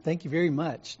Thank you very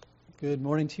much. Good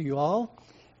morning to you all.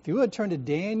 If you would turn to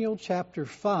Daniel chapter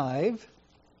 5,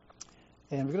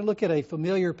 and we're going to look at a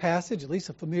familiar passage, at least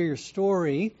a familiar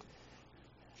story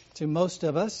to most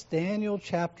of us. Daniel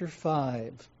chapter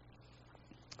 5.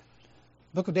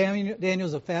 The book of Daniel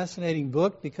is a fascinating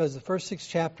book because the first 6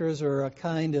 chapters are a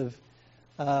kind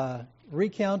of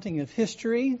recounting of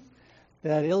history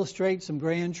that illustrates some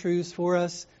grand truths for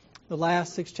us. The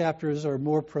last 6 chapters are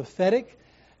more prophetic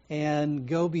and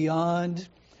go beyond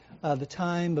the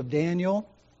time of Daniel.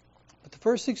 But the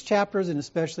first 6 chapters, and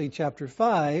especially chapter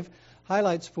 5,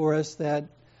 highlights for us that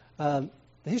the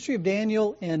history of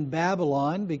Daniel in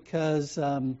Babylon, because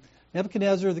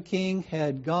Nebuchadnezzar the king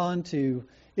had gone to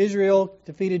Israel,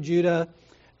 defeated Judah,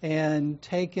 and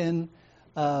taken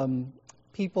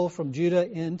people from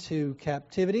Judah into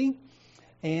captivity.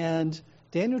 And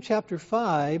Daniel chapter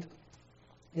 5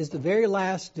 is the very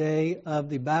last day of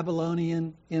the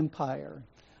Babylonian Empire.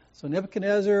 So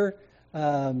Nebuchadnezzar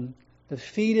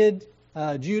defeated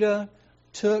Judah,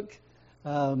 took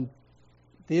the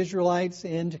Israelites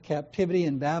into captivity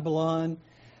in Babylon,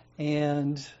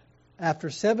 and after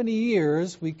 70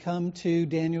 years we come to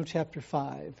Daniel chapter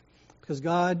 5, because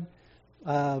God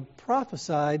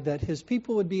prophesied that his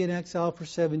people would be in exile for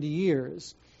 70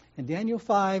 years. And Daniel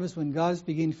 5 is when God is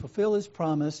beginning to fulfill his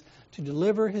promise to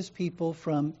deliver his people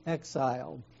from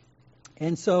exile.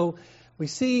 And so we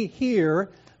see here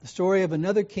the story of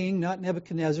another king, not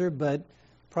Nebuchadnezzar, but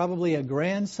probably a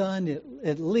grandson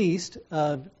at least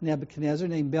of Nebuchadnezzar,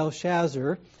 named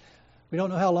Belshazzar. We don't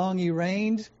know how long he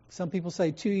reigned. Some people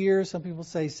say 2 years, some people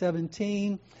say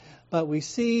 17. But we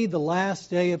see the last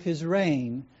day of his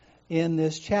reign in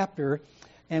this chapter.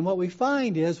 And what we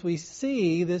find is we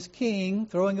see this king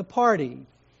throwing a party.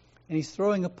 And he's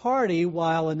throwing a party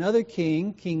while another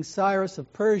king, King Cyrus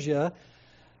of Persia,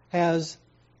 has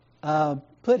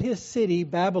put his city,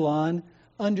 Babylon,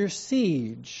 under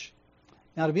siege.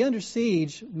 Now, to be under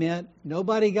siege meant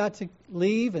nobody got to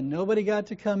leave and nobody got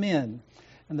to come in.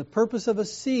 And the purpose of a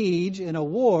siege in a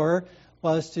war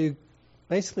was to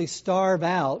basically starve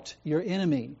out your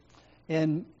enemy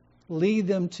and lead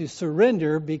them to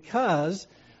surrender, because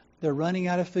they're running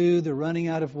out of food, they're running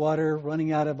out of water,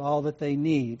 running out of all that they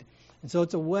need. And so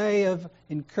it's a way of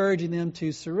encouraging them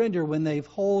to surrender when they've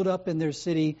holed up in their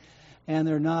city and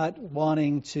they're not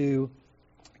wanting to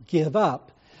give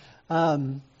up.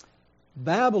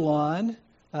 Babylon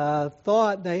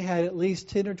thought they had at least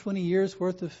 10 or 20 years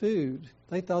worth of food.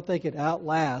 They thought they could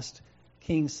outlast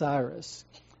King Cyrus.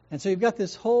 And so you've got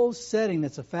this whole setting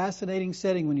that's a fascinating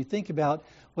setting when you think about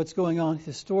what's going on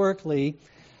historically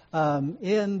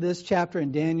in this chapter,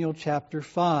 in Daniel chapter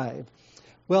 5.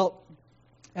 Well,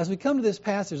 as we come to this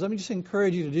passage, let me just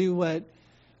encourage you to do what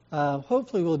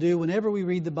hopefully we'll do whenever we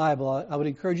read the Bible. I would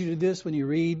encourage you to do this when you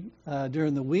read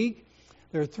during the week.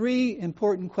 There are 3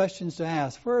 important questions to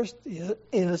ask. First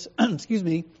is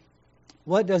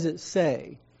what does it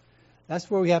say? That's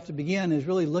where we have to begin, is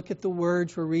really look at the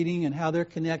words we're reading and how they're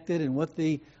connected and what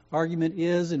the argument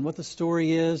is and what the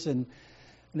story is, and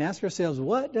ask ourselves,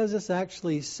 what does this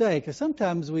actually say? Because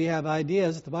sometimes we have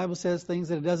ideas that the Bible says things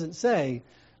that it doesn't say,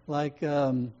 like,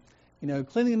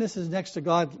 cleanliness is next to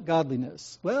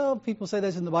godliness. Well, people say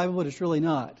that's in the Bible, but it's really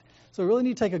not. So we really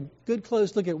need to take a good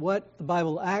close look at what the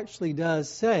Bible actually does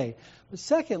say. But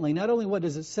secondly, not only what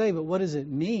does it say, but what does it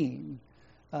mean?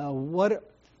 What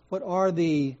are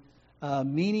the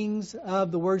meanings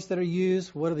of the words that are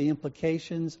used? What are the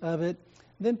implications of it?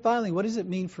 And then finally, what does it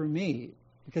mean for me?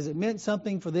 Because it meant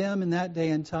something for them in that day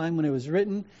and time when it was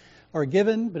written or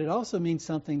given, but it also means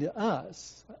something to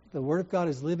us. The Word of God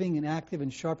is living and active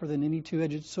and sharper than any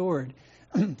two-edged sword.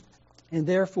 And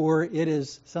therefore, it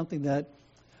is something that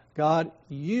God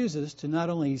uses to not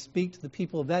only speak to the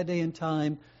people of that day and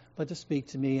time, but to speak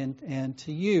to me and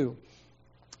to you.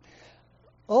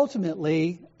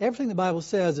 Ultimately, everything the Bible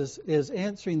says is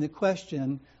answering the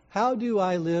question, how do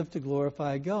I live to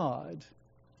glorify God?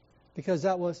 Because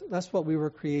that's what we were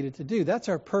created to do. That's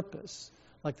our purpose.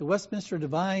 Like the Westminster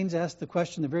Divines asked the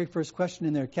question, the very first question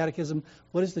in their catechism,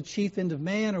 what is the chief end of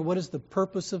man, or what is the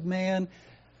purpose of man?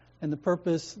 And the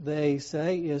purpose, they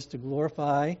say, is to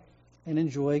glorify and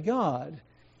enjoy God.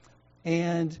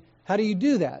 And how do you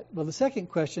do that? Well, the second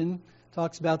question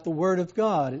talks about the Word of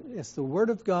God. It's the Word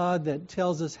of God that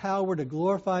tells us how we're to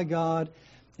glorify God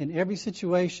in every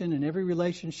situation, in every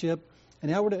relationship, and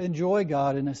how we're to enjoy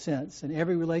God, in a sense, in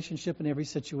every relationship and every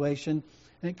situation.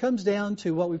 And it comes down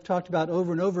to what we've talked about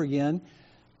over and over again,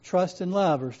 trust and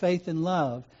love, or faith and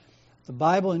love. The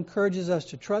Bible encourages us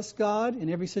to trust God in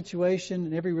every situation,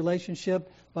 in every relationship.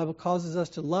 The Bible causes us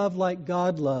to love like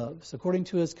God loves, according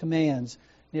to His commands.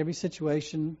 in every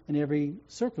situation, in every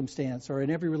circumstance, or in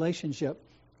every relationship.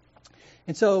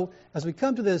 And so, as we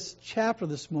come to this chapter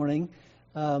this morning,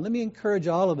 let me encourage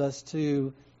all of us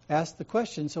to ask the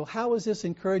question, so how is this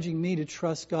encouraging me to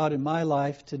trust God in my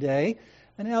life today?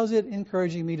 And how is it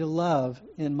encouraging me to love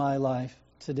in my life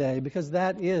today? Because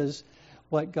that is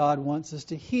what God wants us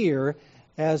to hear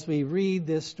as we read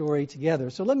this story together.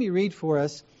 So let me read for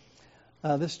us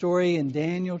this story in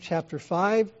Daniel chapter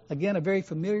 5. Again, a very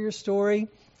familiar story,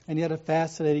 and yet a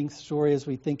fascinating story as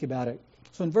we think about it.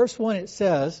 So in verse 1 it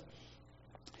says,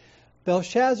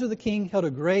 Belshazzar the king held a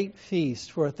great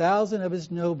feast for 1,000 of his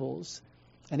nobles,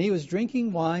 and he was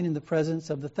drinking wine in the presence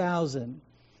of the 1,000.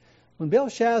 When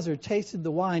Belshazzar tasted the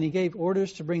wine, he gave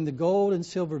orders to bring the gold and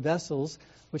silver vessels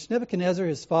which Nebuchadnezzar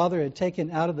his father had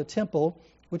taken out of the temple,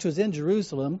 which was in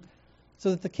Jerusalem, so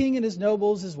that the king and his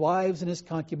nobles, his wives, and his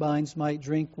concubines might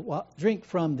drink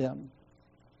from them.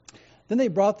 Then they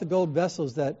brought the gold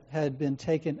vessels that had been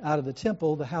taken out of the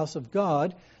temple, the house of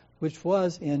God, which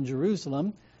was in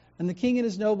Jerusalem, and the king and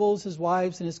his nobles, his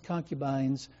wives, and his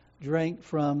concubines drank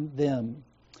from them.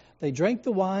 They drank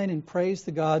the wine and praised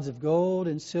the gods of gold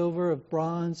and silver, of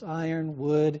bronze, iron,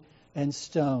 wood, and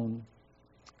stone.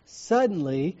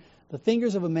 Suddenly, the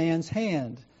fingers of a man's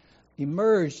hand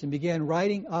emerged and began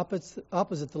writing opposite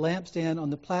the lampstand on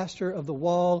the plaster of the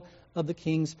wall of the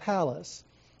king's palace.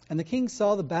 And the king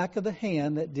saw the back of the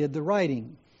hand that did the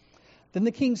writing. Then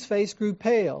the king's face grew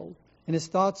pale, and his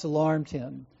thoughts alarmed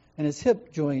him, and his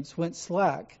hip joints went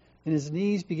slack, and his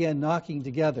knees began knocking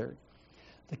together.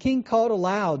 The king called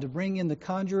aloud to bring in the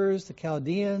conjurers, the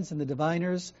Chaldeans, and the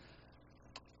diviners.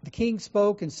 The king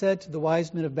spoke and said to the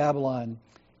wise men of Babylon,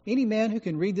 Any man who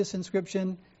can read this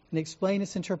inscription and explain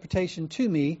its interpretation to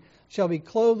me shall be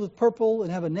clothed with purple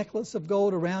and have a necklace of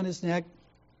gold around his neck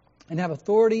and have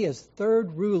authority as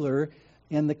third ruler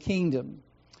in the kingdom.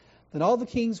 Then all the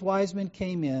king's wise men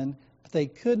came in, but they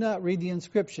could not read the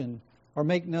inscription or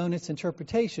make known its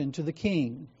interpretation to the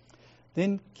king.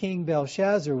 Then King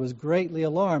Belshazzar was greatly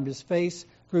alarmed. His face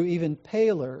grew even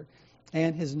paler,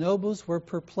 and his nobles were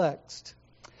perplexed.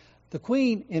 The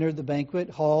queen entered the banquet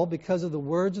hall because of the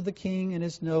words of the king and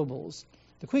his nobles.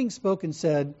 The queen spoke and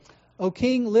said, O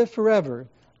king, live forever.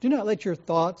 Do not let your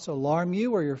thoughts alarm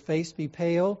you or your face be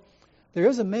pale. There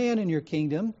is a man in your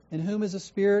kingdom in whom is the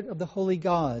spirit of the holy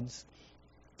gods.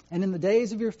 And in the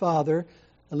days of your father,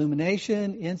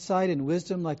 illumination, insight, and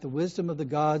wisdom like the wisdom of the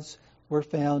gods were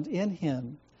found in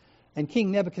him. And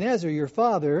King Nebuchadnezzar, your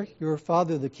father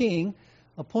the king,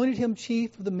 appointed him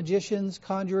chief of the magicians,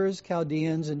 conjurers,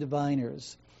 Chaldeans, and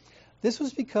diviners. This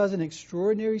was because an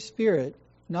extraordinary spirit,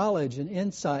 knowledge and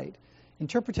insight,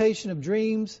 interpretation of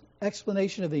dreams,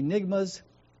 explanation of enigmas,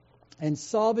 and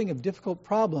solving of difficult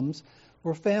problems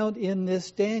were found in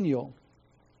this Daniel,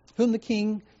 whom the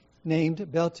king named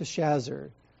Belteshazzar.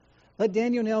 Let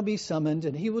Daniel now be summoned,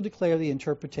 and he will declare the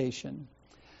interpretation.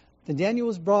 Then Daniel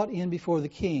was brought in before the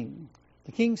king.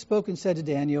 The king spoke and said to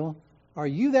Daniel, Are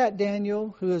you that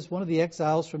Daniel who is one of the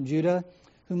exiles from Judah,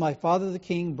 whom my father the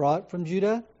king brought from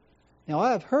Judah? Now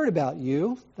I have heard about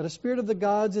you, that a spirit of the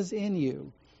gods is in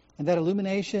you, and that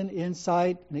illumination,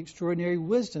 insight, and extraordinary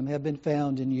wisdom have been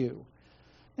found in you.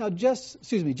 Now just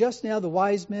now the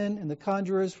wise men and the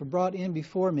conjurers were brought in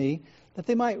before me, that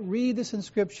they might read this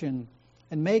inscription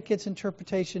and make its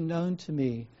interpretation known to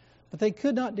me. But they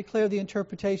could not declare the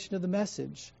interpretation of the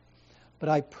message. But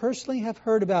I personally have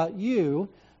heard about you,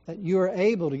 that you are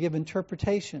able to give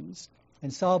interpretations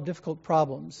and solve difficult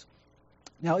problems.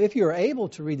 Now, if you are able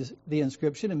to read the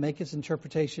inscription and make its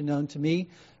interpretation known to me,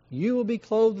 you will be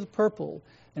clothed with purple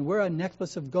and wear a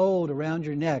necklace of gold around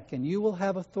your neck, and you will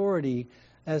have authority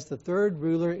as the third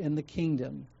ruler in the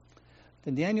kingdom.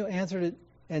 Then Daniel answered it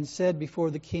and said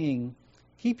before the king,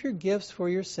 Keep your gifts for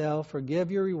yourself, or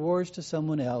give your rewards to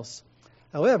someone else.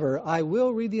 However, I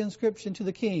will read the inscription to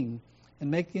the king and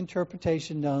make the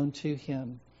interpretation known to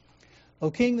him.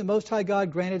 O king, the Most High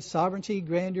God granted sovereignty,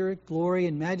 grandeur, glory,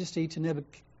 and majesty to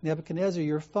Nebuchadnezzar,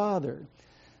 your father.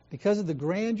 Because of the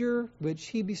grandeur which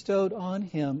he bestowed on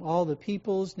him, all the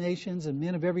peoples, nations, and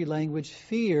men of every language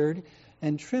feared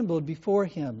and trembled before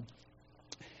him.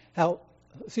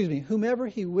 Whomever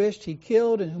he wished he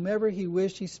killed, and whomever he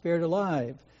wished he spared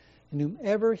alive, and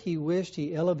whomever he wished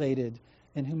he elevated,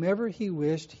 and whomever he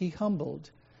wished he humbled.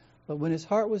 But when his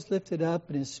heart was lifted up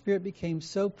and his spirit became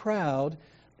so proud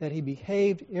that he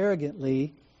behaved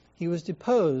arrogantly, he was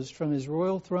deposed from his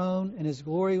royal throne, and his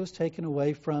glory was taken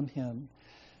away from him.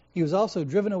 He was also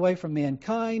driven away from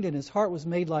mankind, and his heart was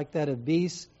made like that of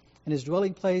beasts, and his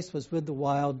dwelling place was with the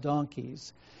wild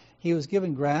donkeys. He was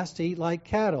given grass to eat like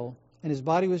cattle, and his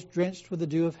body was drenched with the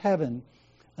dew of heaven.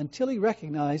 until he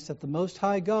recognized that the Most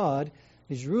High God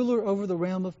is ruler over the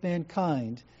realm of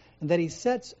mankind, and that he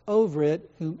sets over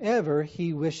it whomever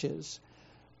he wishes.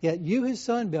 Yet you, his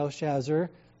son Belshazzar,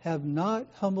 have not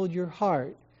humbled your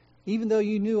heart, even though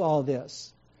you knew all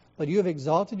this. But you have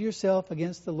exalted yourself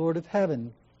against the Lord of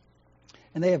heaven.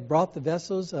 And they have brought the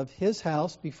vessels of his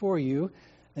house before you,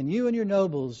 and you and your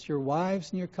nobles, your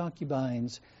wives and your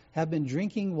concubines, have been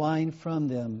drinking wine from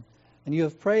them. And you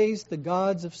have praised the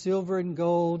gods of silver and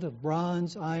gold, of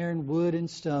bronze, iron, wood, and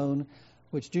stone,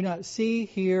 which do not see,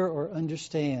 hear, or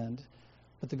understand.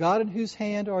 But the God in whose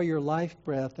hand are your life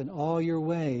breath and all your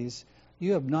ways,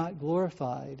 you have not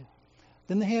glorified.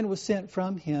 Then the hand was sent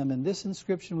from him, and this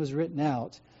inscription was written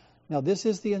out. Now this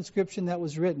is the inscription that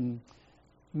was written,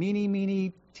 Mene,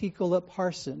 Mene, Tekel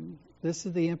Upharsin. This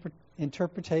is the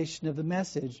interpretation of the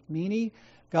message. Mene,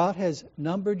 God has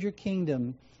numbered your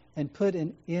kingdom and put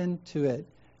an end to it.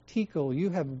 Tekel, you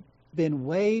have been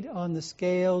weighed on the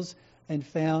scales and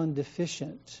found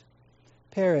deficient.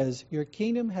 Perez, your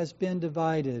kingdom has been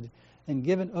divided and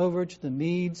given over to the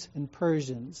Medes and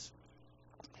Persians.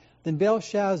 Then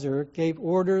Belshazzar gave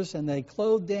orders, and they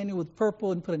clothed Daniel with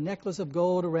purple and put a necklace of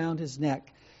gold around his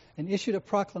neck, and issued a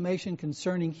proclamation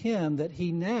concerning him that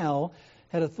he now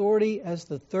had authority as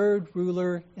the third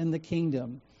ruler in the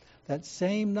kingdom. That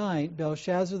same night,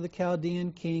 Belshazzar the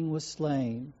Chaldean king was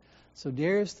slain. So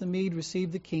Darius the Mede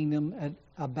received the kingdom at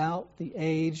about the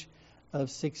age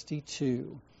of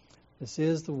 62. This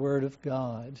is the word of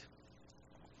God.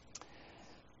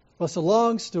 Well, it's a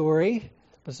long story,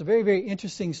 but it's a very, very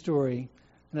interesting story.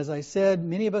 And as I said,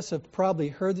 many of us have probably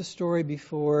heard the story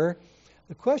before.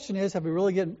 The question is, have we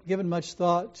really given much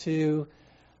thought to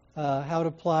how it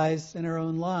applies in our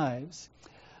own lives?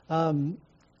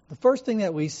 The first thing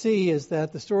that we see is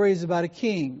that the story is about a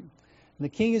king. And the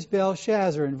king is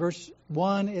Belshazzar. In verse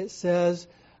 1 it says,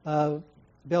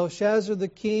 Belshazzar the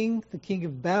king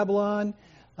of Babylon,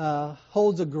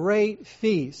 holds a great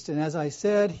feast. And as I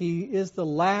said, he is the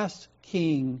last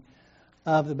king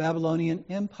of the Babylonian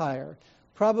Empire.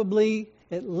 Probably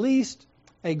at least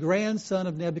a grandson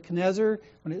of Nebuchadnezzar.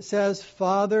 When it says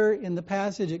father in the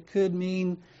passage, it could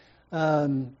mean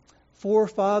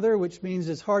forefather, which means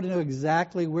it's hard to know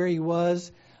exactly where he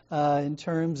was in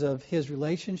terms of his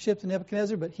relationship to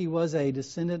Nebuchadnezzar, but he was a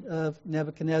descendant of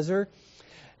Nebuchadnezzar.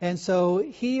 And so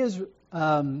he is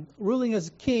ruling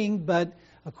as king, but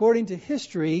according to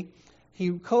history,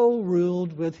 he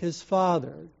co-ruled with his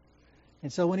father.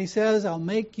 And so when he says, I'll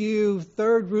make you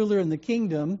third ruler in the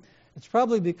kingdom, it's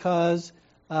probably because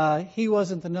he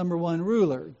wasn't the number one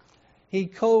ruler. He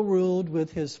co-ruled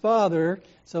with his father,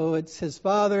 so it's his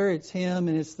father, it's him,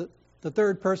 and it's the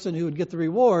third person who would get the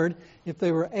reward if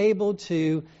they were able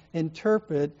to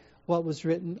interpret what was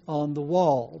written on the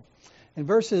wall. In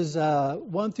verses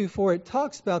 1 through 4, it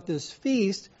talks about this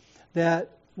feast that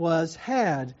was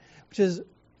had, which is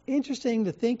interesting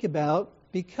to think about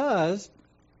because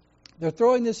they're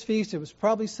throwing this feast. It was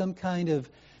probably some kind of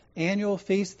annual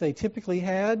feast they typically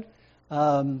had.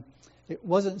 It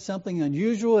wasn't something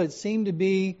unusual. It seemed to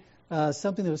be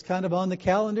something that was kind of on the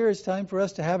calendar. It's time for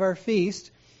us to have our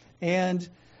feast. And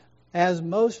as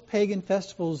most pagan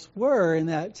festivals were in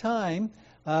that time,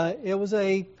 it was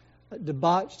a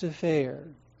debauched affair.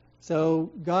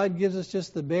 So God gives us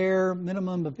just the bare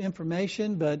minimum of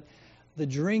information, but the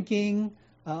drinking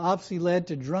obviously led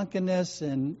to drunkenness,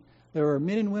 and there were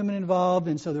men and women involved,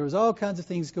 and so there was all kinds of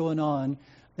things going on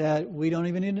that we don't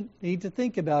even need to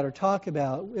think about or talk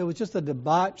about. It was just a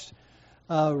debauched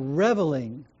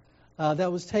reveling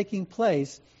that was taking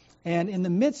place. And in the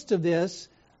midst of this,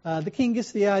 the king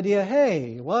gets the idea,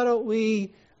 hey, why don't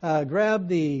we grab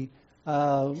the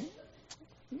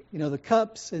the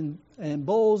cups and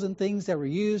bowls and things that were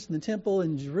used in the temple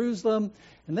in Jerusalem,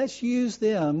 and let's use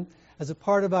them as a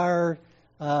part of our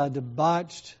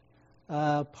debauched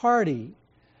party,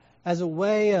 as a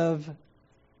way of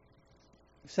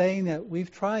saying that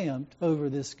we've triumphed over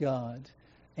this God,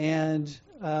 and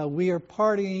we are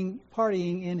partying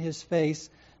in his face,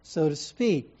 so to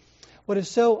speak. What is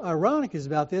so ironic is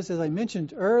about this, as I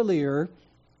mentioned earlier,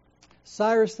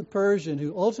 Cyrus the Persian,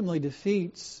 who ultimately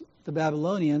defeats the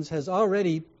Babylonians, has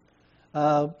already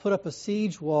put up a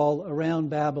siege wall around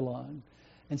Babylon.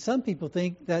 And some people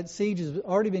think that siege has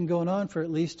already been going on for at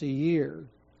least a year.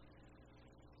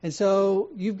 And so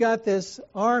you've got this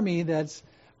army that's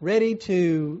ready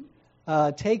to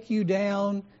take you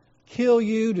down, kill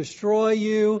you, destroy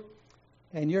you,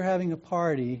 and you're having a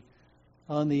party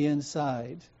on the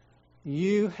inside.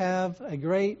 You have a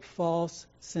great false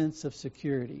sense of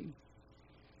security.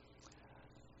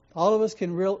 All of us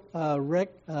can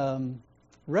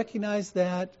recognize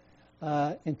that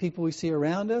in people we see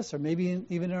around us, or maybe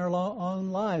even in our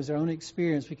own lives, our own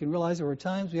experience. We can realize there were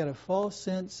times we had a false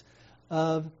sense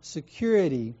of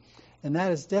security. And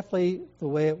that is definitely the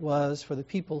way it was for the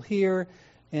people here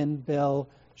in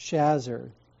Belshazzar.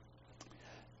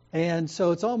 And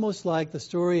so it's almost like the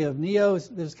story of Neo.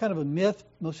 There's kind of a myth.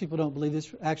 Most people don't believe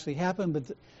this actually happened,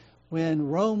 but when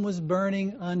Rome was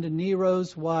burning under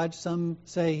Nero's watch, some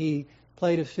say he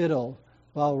played a fiddle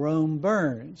while Rome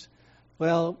burns.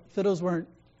 Well, fiddles weren't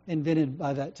invented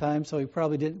by that time, so he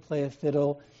probably didn't play a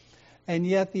fiddle. And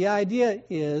yet the idea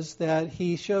is that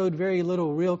he showed very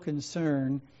little real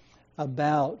concern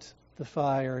about the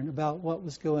fire and about what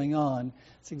was going on.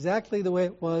 It's exactly the way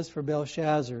it was for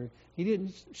Belshazzar. He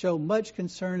didn't show much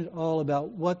concern at all about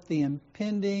what the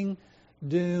impending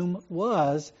doom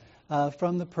was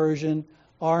from the Persian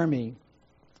army.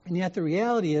 And yet the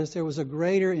reality is there was a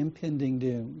greater impending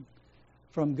doom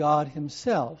from God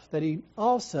himself, that he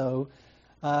also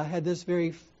had this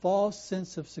very false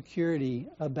sense of security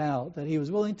about, that he was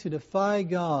willing to defy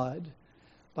God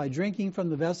by drinking from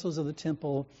the vessels of the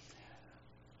temple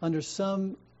under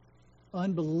some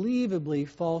unbelievably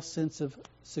false sense of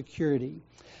security.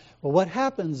 Well, what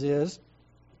happens is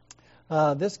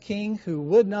this king who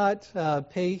would not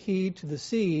pay heed to the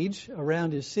siege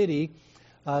around his city,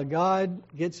 God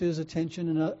gets his attention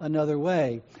in another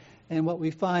way. And what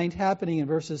we find happening in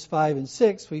verses 5 and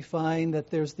 6, we find that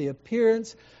there's the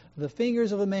appearance of the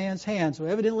fingers of a man's hand. So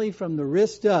evidently from the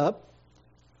wrist up,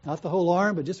 not the whole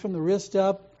arm, but just from the wrist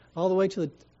up all the way to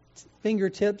the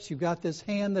fingertips, you've got this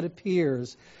hand that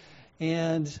appears.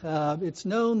 And it's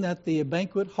known that the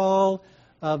banquet hall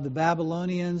of the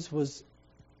Babylonians was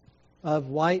of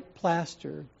white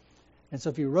plaster. And so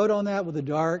if you wrote on that with a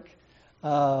dark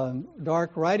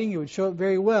writing, it would show it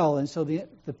very well. And so the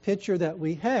picture that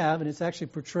we have, and it's actually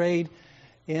portrayed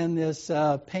in this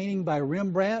painting by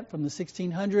Rembrandt from the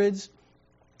 1600s,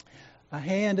 a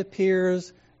hand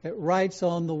appears, it writes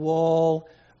on the wall,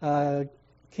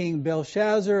 King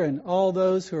Belshazzar and all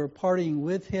those who are partying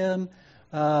with him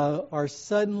are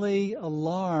suddenly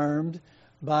alarmed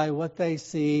by what they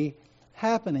see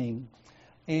happening.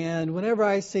 And whenever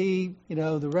I see,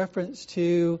 the reference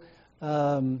to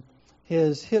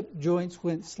his hip joints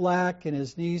went slack and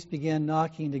his knees began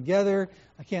knocking together,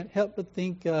 I can't help but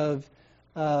think of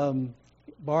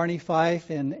Barney Fife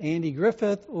and Andy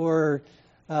Griffith, or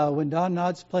when Don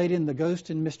Knotts played in The Ghost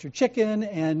and Mr. Chicken,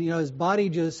 and his body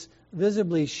just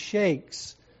visibly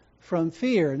shakes from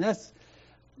fear. And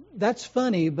that's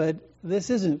funny, but this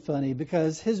isn't funny,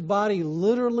 because his body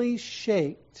literally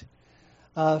shaked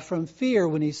from fear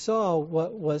when he saw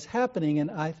what was happening.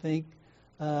 And I think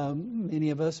many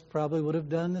of us probably would have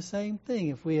done the same thing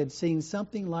if we had seen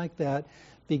something like that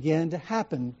begin to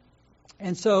happen.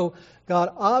 And so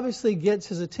God obviously gets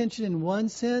his attention in one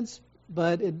sense,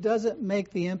 but it doesn't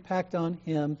make the impact on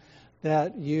him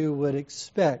that you would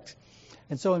expect.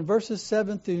 And so in verses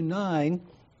 7 through 9,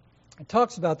 it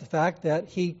talks about the fact that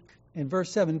he, in verse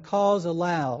 7, calls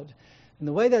aloud. And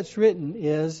the way that's written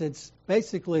is it's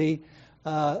basically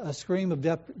a scream of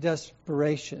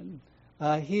desperation.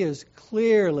 He is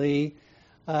clearly,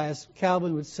 as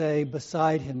Calvin would say,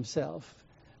 beside himself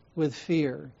with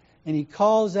fear. And he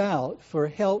calls out for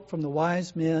help from the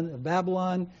wise men of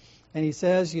Babylon. And he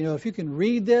says, if you can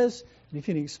read this, and if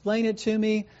you can explain it to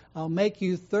me, I'll make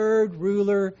you third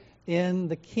ruler in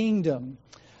the kingdom.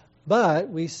 But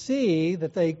we see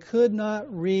that they could not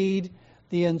read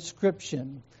the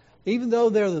inscription. Even though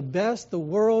they're the best the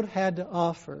world had to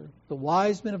offer, the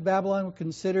wise men of Babylon were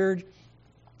considered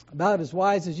about as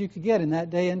wise as you could get in that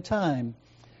day and time.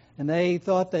 And they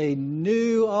thought they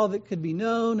knew all that could be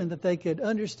known and that they could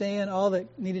understand all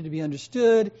that needed to be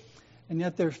understood. And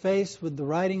yet they're faced with the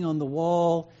writing on the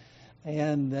wall,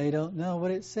 and they don't know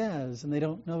what it says, and they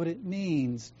don't know what it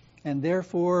means. And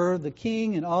therefore, the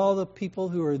king and all the people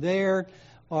who are there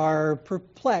are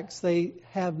perplexed. They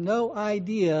have no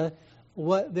idea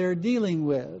what they're dealing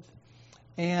with.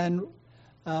 And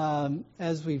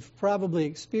as we've probably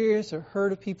experienced or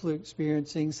heard of people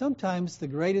experiencing, sometimes the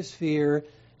greatest fear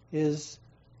is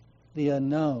the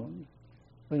unknown.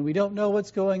 When we don't know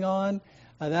what's going on,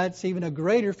 that's even a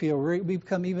greater fear. We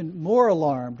become even more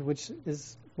alarmed, which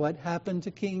is what happened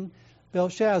to King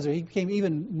Belshazzar. He became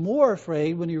even more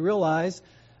afraid when he realized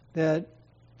that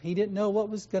he didn't know what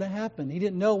was going to happen. He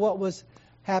didn't know what was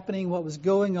happening, what was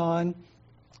going on.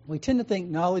 We tend to think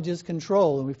knowledge is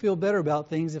control, and we feel better about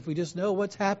things if we just know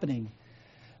what's happening.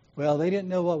 Well, they didn't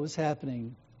know what was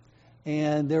happening.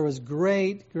 And there was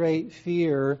great, great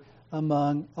fear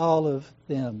among all of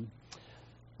them.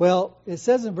 Well, it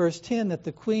says in verse 10 that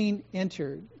the queen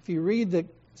entered. If you read the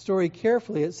story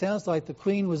carefully, it sounds like the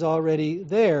queen was already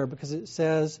there, because it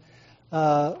says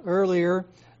earlier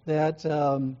that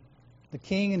the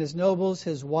king and his nobles,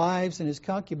 his wives, and his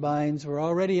concubines were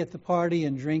already at the party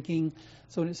and drinking.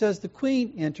 So when it says the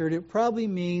queen entered, it probably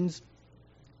means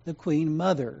the queen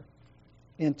mother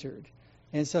entered.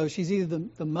 And so she's either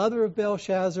the mother of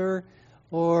Belshazzar,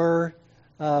 or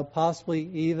possibly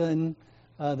even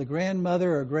the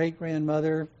grandmother or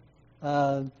great-grandmother,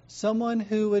 someone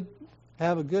who would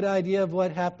have a good idea of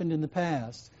what happened in the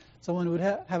past, someone who would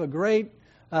have a great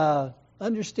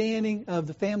understanding of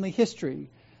the family history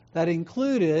that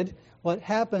included what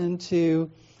happened to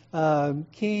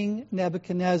King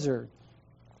Nebuchadnezzar.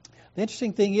 The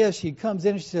interesting thing is, she comes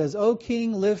in and she says, "O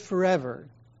king, live forever,"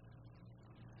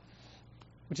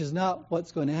 which is not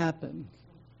what's going to happen.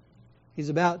 He's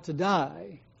about to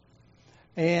die.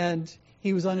 And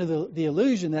he was under the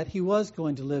illusion that he was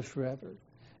going to live forever.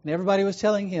 And everybody was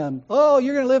telling him, "Oh,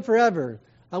 you're going to live forever.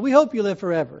 We hope you live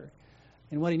forever."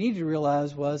 And what he needed to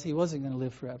realize was he wasn't going to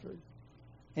live forever.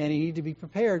 And he needed to be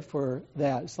prepared for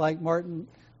that. It's like Martin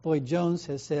Lloyd-Jones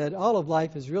has said, all of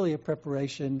life is really a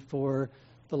preparation for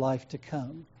the life to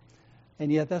come.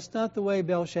 And yet that's not the way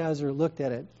Belshazzar looked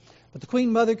at it. But the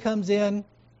queen mother comes in,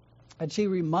 and she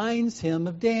reminds him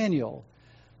of Daniel.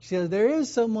 She says, there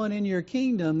is someone in your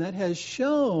kingdom that has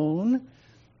shown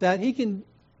that he can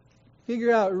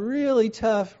figure out really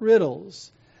tough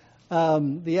riddles.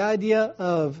 The idea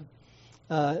of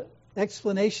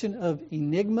explanation of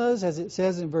enigmas, as it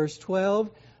says in verse 12,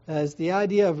 as the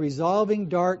idea of resolving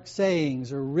dark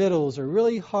sayings or riddles or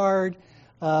really hard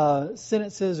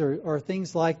sentences or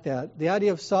things like that. The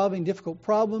idea of solving difficult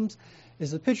problems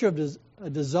is a picture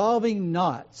of dissolving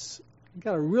knots. You've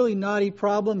got a really knotty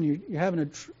problem, you're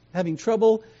having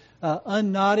trouble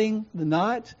unknotting the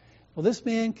knot. Well, this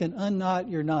man can unknot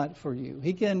your knot for you.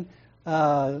 He can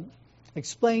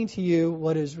explain to you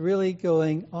what is really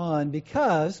going on,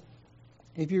 because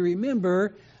if you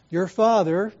remember, your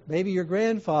father, maybe your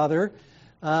grandfather,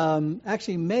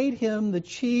 actually made him the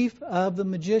chief of the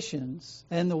magicians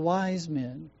and the wise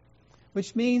men,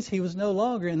 which means he was no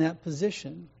longer in that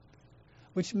position,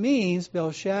 which means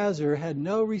Belshazzar had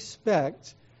no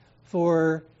respect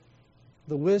for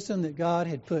the wisdom that God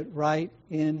had put right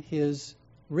in his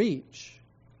reach.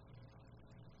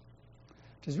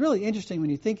 Which is really interesting when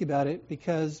you think about it,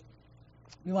 because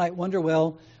you might wonder,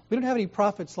 well, we don't have any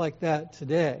prophets like that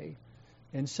today.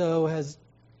 And so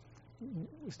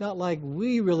it's not like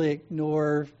we really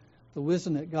ignore the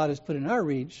wisdom that God has put in our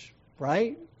reach,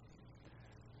 right?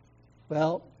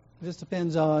 Well, it just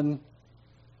depends on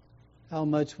how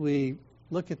much we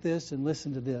look at this and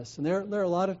listen to this. And there are a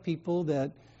lot of people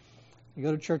that they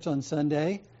go to church on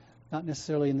Sunday, not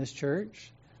necessarily in this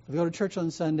church. They go to church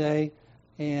on Sunday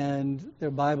and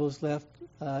their Bible's left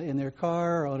in their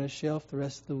car or on a shelf the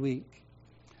rest of the week.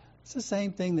 It's the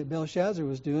same thing that Belshazzar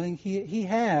was doing. He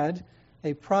had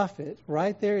a prophet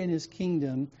right there in his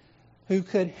kingdom who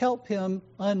could help him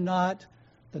unknot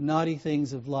the knotty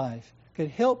things of life, could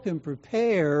help him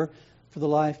prepare for the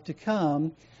life to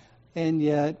come, and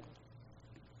yet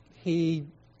he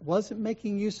wasn't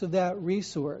making use of that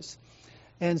resource.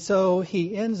 And so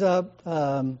he ends up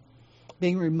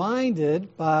being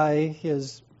reminded by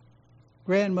his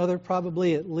grandmother,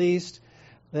 probably at least,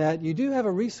 that you do have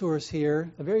a resource here,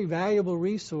 a very valuable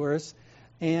resource,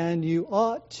 and you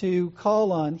ought to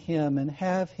call on him and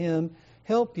have him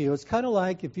help you. It's kind of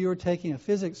like if you were taking a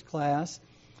physics class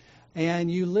and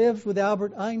you lived with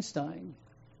Albert Einstein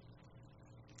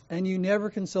and you never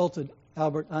consulted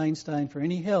Albert Einstein for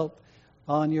any help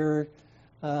on your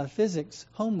physics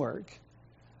homework.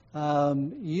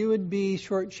 You would be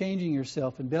shortchanging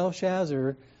yourself. And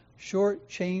Belshazzar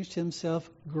shortchanged himself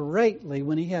greatly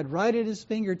when he had right at his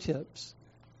fingertips,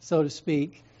 so to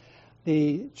speak,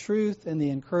 the truth and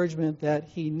the encouragement that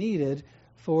he needed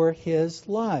for his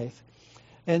life.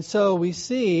 And so we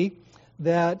see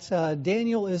that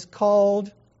Daniel is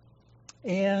called,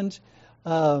 and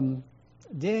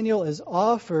Daniel is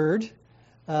offered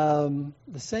the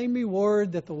same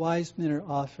reward that the wise men are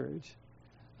offered.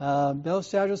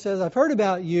 Belshazzar says, I've heard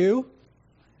about you.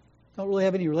 Don't really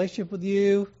have any relationship with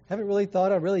you. Haven't really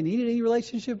thought I really needed any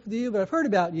relationship with you, but I've heard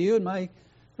about you, and my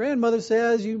grandmother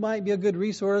says you might be a good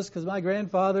resource because my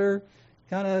grandfather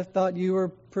kind of thought you were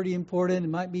pretty important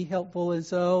and might be helpful. And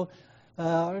so,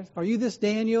 are you this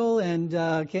Daniel? And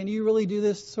can you really do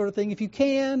this sort of thing? If you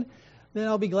can, then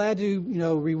I'll be glad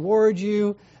to, reward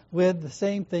you with the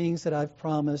same things that I've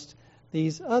promised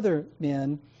these other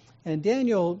men. And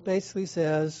Daniel basically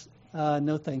says,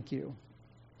 no, thank you.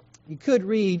 You could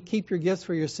read, keep your gifts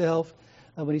for yourself,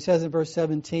 when he says in verse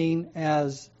 17,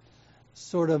 as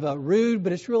sort of rude,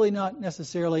 but it's really not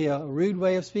necessarily a rude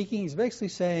way of speaking. He's basically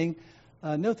saying,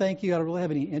 no thank you, I don't really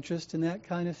have any interest in that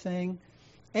kind of thing.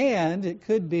 And it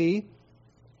could be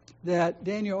that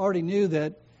Daniel already knew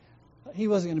that he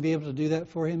wasn't going to be able to do that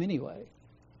for him anyway.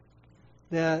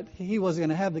 That he wasn't going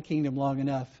to have the kingdom long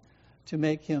enough to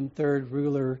make him third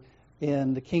ruler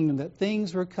in the kingdom, that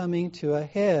things were coming to a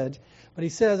head. But he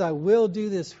says, I will do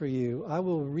this for you. I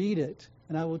will read it,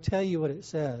 and I will tell you what it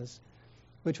says,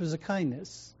 which was a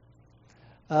kindness.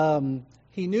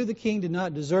 He knew the king did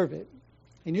not deserve it.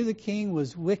 He knew the king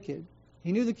was wicked.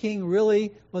 He knew the king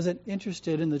really wasn't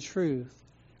interested in the truth,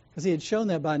 because he had shown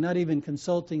that by not even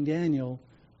consulting Daniel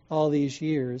all these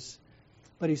years.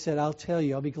 But he said, I'll tell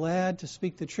you, I'll be glad to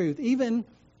speak the truth, even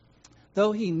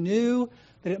though he knew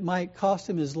that it might cost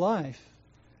him his life.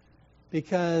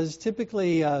 Because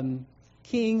typically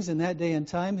kings in that day and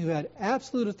time who had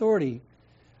absolute authority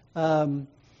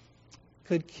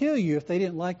could kill you if they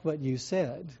didn't like what you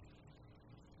said.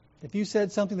 If you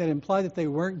said something that implied that they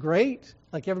weren't great,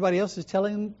 like everybody else is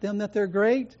telling them that they're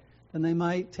great, then they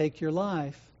might take your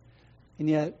life. And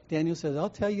yet Daniel says, I'll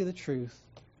tell you the truth.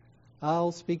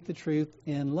 I'll speak the truth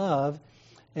in love.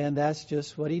 And that's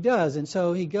just what he does. And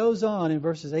so he goes on in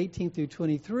verses 18 through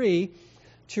 23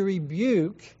 to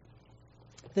rebuke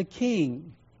the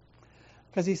king.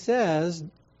 Because he says,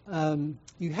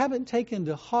 you haven't taken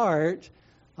to heart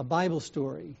a Bible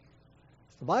story.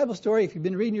 The Bible story, if you've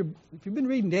been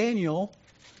reading Daniel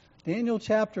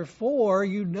chapter 4,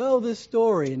 you know this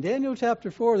story. In Daniel chapter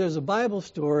 4, there's a Bible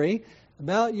story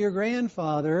about your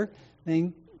grandfather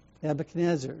named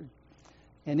Nebuchadnezzar.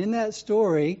 And in that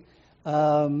story,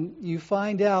 you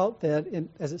find out that,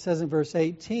 as it says in verse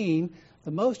 18,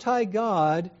 the Most High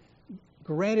God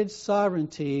granted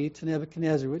sovereignty to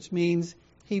Nebuchadnezzar, which means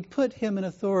he put him in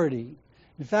authority.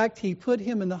 In fact, he put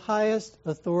him in the highest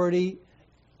authority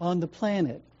on the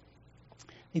planet.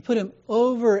 He put him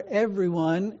over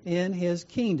everyone in his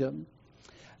kingdom.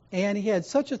 And he had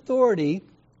such authority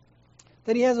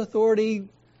that he has authority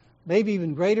maybe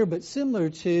even greater, but similar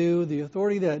to the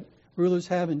authority that rulers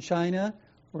have in China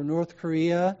or North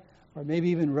Korea or maybe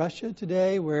even Russia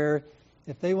today, where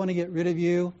if they want to get rid of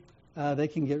you, they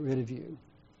can get rid of you.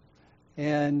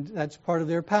 And that's part of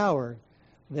their power.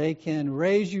 They can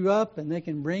raise you up and they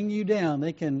can bring you down.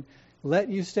 They can let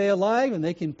you stay alive and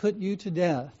they can put you to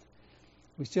death.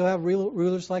 We still have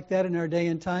rulers like that in our day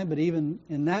and time, but even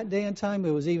in that day and time,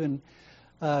 it was even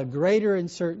greater in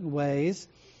certain ways.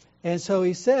 And so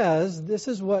he says, this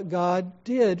is what God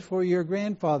did for your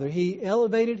grandfather. He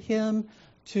elevated him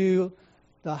to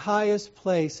the highest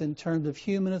place in terms of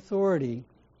human authority.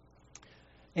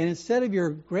 And instead of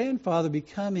your grandfather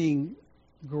becoming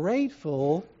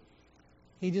grateful,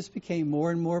 he just became more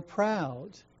and more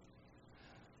proud.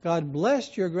 God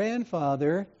blessed your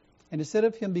grandfather, and instead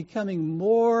of him becoming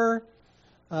more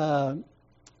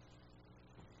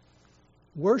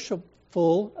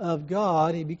worshipful of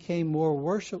God, he became more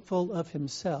worshipful of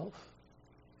himself.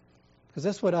 Because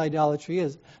that's what idolatry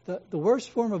is. The worst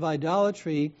form of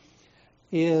idolatry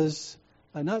is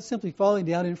not simply falling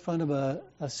down in front of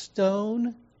a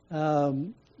stone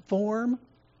form.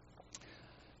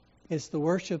 It's the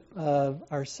worship of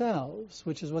ourselves,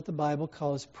 which is what the Bible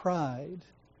calls pride.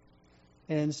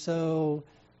 And so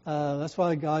that's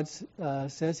why God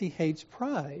says he hates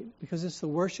pride, because it's the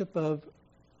worship of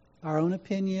our own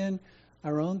opinion,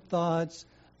 our own thoughts,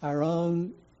 our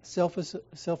own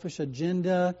selfish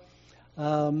agenda.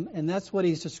 And that's what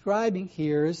he's describing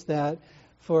here, is that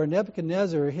for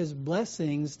Nebuchadnezzar, his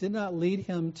blessings did not lead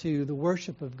him to the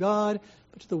worship of God,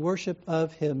 but to the worship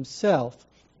of himself.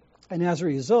 And as a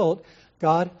result,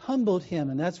 God humbled him.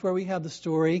 And that's where we have the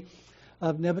story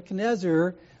of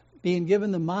Nebuchadnezzar being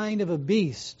given the mind of a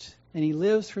beast. And he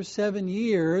lives for 7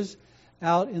 years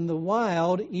out in the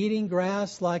wild, eating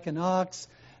grass like an ox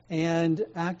and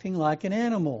acting like an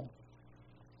animal.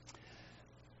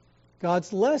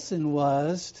 God's lesson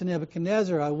was to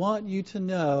Nebuchadnezzar, I want you to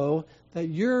know that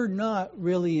you're not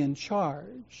really in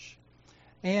charge.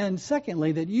 And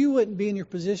secondly, that you wouldn't be in your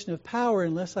position of power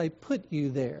unless I put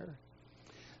you there.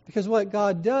 Because what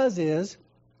God does is,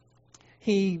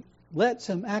 he lets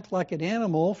him act like an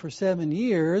animal for 7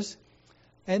 years,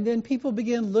 and then people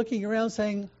begin looking around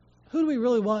saying, who do we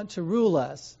really want to rule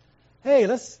us? Hey,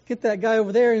 let's get that guy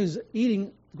over there who's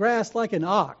eating grass like an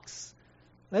ox.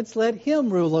 Let's let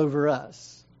him rule over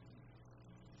us.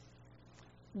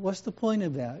 What's the point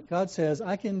of that? God says,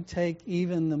 I can take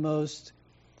even the most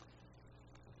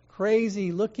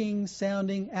crazy looking,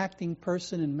 sounding, acting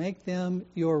person and make them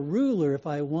your ruler if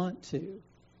I want to.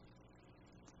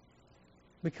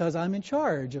 Because I'm in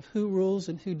charge of who rules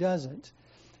and who doesn't.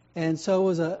 And so it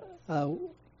was as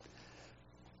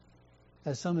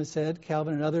some have said,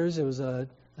 Calvin and others, it was a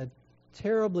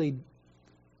terribly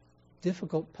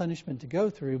difficult punishment to go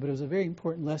through, but it was a very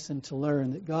important lesson to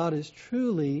learn that God is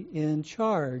truly in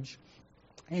charge.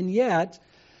 And yet,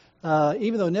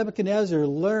 even though Nebuchadnezzar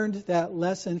learned that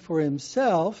lesson for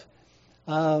himself,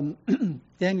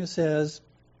 Daniel says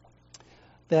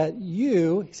that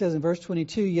he says in verse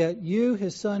 22, yet you,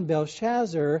 his son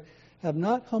Belshazzar, have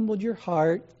not humbled your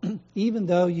heart, even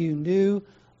though you knew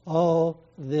all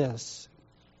this.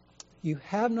 You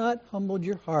have not humbled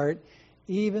your heart,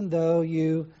 even though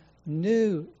you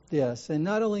knew this. And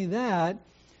not only that,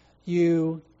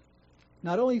 you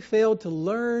not only failed to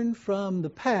learn from the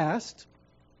past,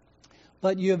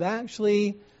 but you have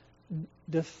actually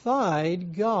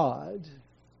defied God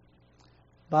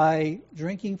by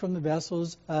drinking from the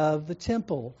vessels of the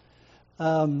temple.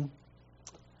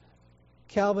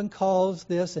 Calvin calls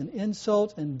this an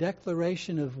insult and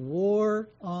declaration of war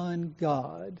on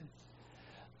God.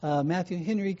 Matthew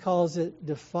Henry calls it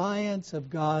defiance of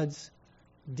God's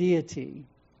deity.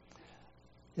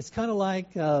 It's kind of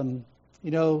like,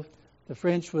 the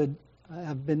French would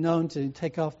have been known to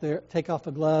take off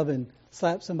a glove and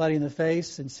slap somebody in the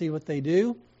face and see what they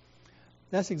do.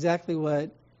 That's exactly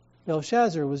what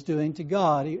Belshazzar was doing to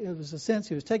God. It was a sense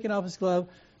he was taking off his glove,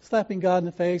 slapping God in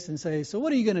the face and saying, so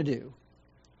what are you going to do?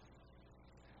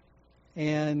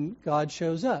 And God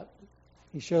shows up.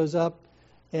 He shows up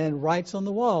and writes on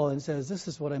the wall and says, this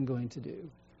is what I'm going to do.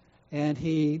 And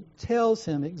he tells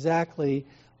him exactly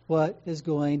what is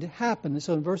going to happen. And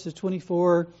so in verses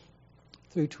 24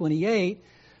 through 28,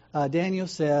 Daniel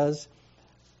says,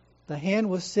 the hand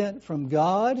was sent from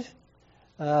God.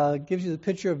 Gives you the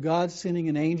picture of God sending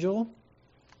an angel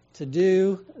to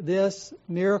do this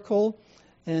miracle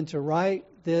and to write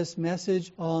this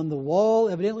message on the wall.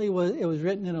 Evidently, it was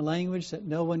written in a language that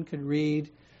no one could read.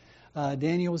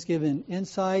 Daniel was given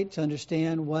insight to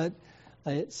understand what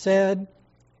it said.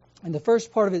 And the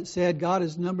first part of it said, God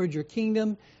has numbered your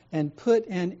kingdom and put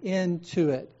an end to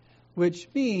it, which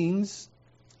means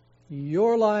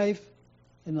your life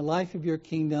and the life of your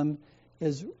kingdom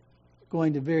is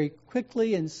going to very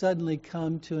quickly and suddenly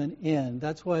come to an end.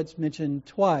 That's why it's mentioned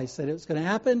twice, that it's going to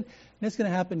happen, and it's going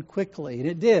to happen quickly. And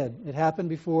it did. It happened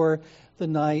before the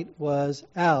night was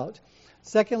out.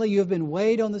 Secondly, you have been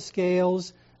weighed on the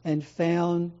scales and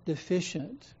found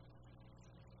deficient.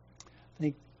 I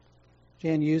think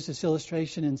Jan used this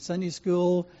illustration in Sunday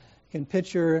school. You can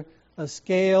picture a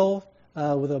scale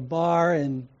with a bar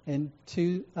and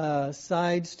two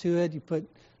sides to it. You put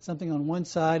something on one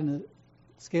side and the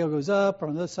scale goes up, or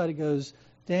on the other side it goes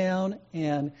down.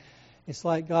 And it's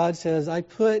like God says, I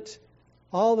put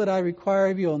all that I require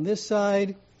of you on this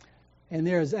side, and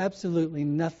there is absolutely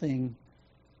nothing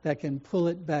that can pull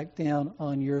it back down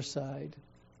on your side.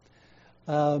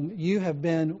 You have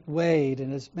been weighed,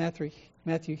 and as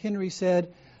Matthew Henry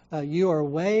said, you are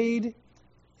weighed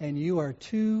and you are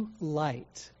too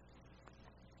light.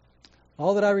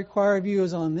 All that I require of you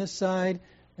is on this side,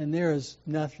 and there is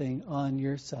nothing on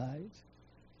your side.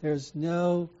 There's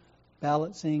no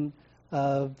balancing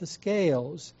of the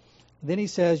scales. Then he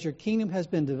says, your kingdom has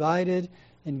been divided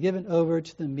and given over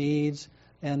to the Medes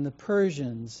and the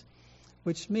Persians,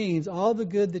 which means all the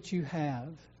good that you have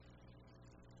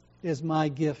is my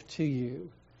gift to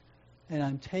you, and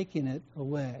I'm taking it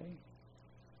away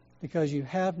because you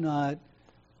have not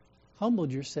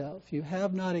humbled yourself. You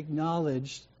have not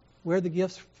acknowledged where the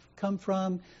gifts come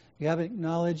from. You haven't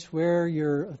acknowledged where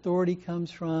your authority comes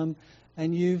from,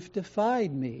 and you've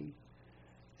defied me.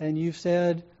 And you've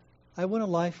said, I want a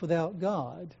life without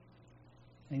God.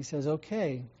 And he says,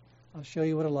 okay, I'll show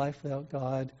you what a life without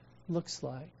God looks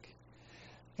like.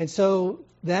 And so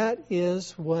that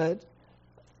is what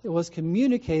was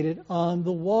communicated on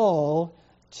the wall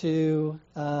to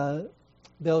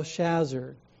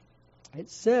Belshazzar. It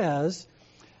says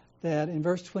that in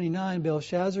verse 29,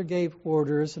 Belshazzar gave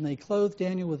orders, and they clothed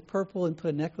Daniel with purple and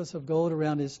put a necklace of gold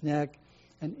around his neck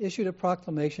and issued a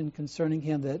proclamation concerning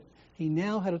him that he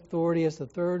now had authority as the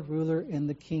third ruler in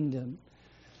the kingdom.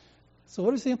 So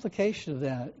what is the implication of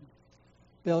that?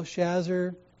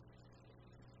 Belshazzar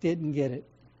didn't get it.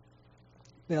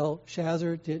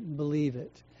 Belshazzar didn't believe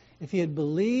it. If he had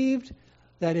believed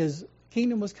that his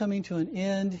kingdom was coming to an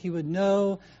end, he would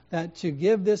know that to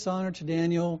give this honor to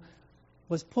Daniel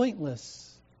was pointless.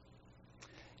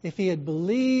 If he had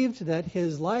believed that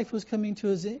his life was coming to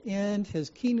his end, his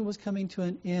kingdom was coming to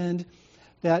an end,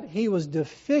 that he was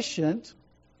deficient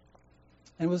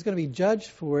and was going to be judged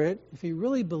for it, if he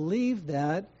really believed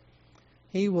that,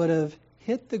 he would have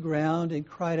hit the ground and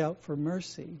cried out for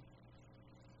mercy.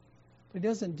 But he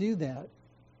doesn't do that.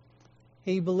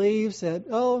 he believes that,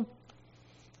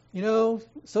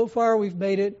 so far we've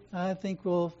made it. I think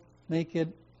we'll make it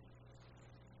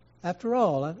after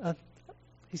all.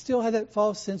 He still had that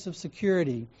false sense of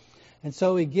security. And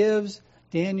so he gives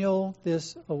Daniel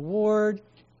this award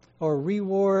or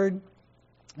reward.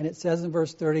 And it says in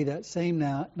verse 30, that same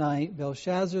night,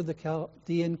 Belshazzar, the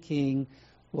Chaldean king,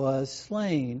 was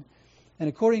slain. And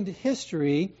according to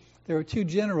history, there were two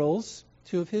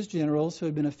of his generals, who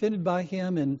had been offended by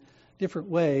him in different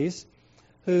ways,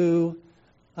 who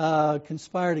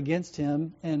conspired against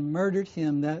him and murdered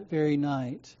him that very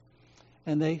night.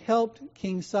 And they helped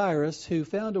King Cyrus, who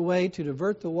found a way to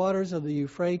divert the waters of the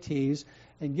Euphrates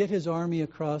and get his army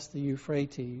across the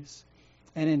Euphrates.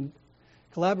 And in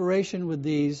collaboration with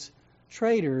these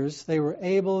traitors, they were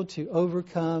able to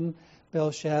overcome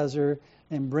Belshazzar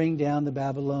and bring down the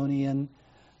Babylonian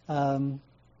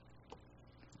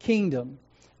kingdom.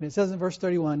 And it says in verse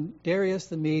 31, Darius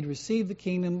the Mede received the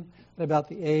kingdom at about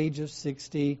the age of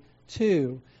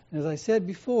 62. And as I said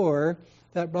before,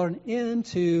 that brought an end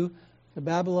to the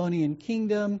Babylonian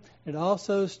kingdom. It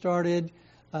also started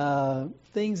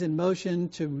things in motion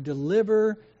to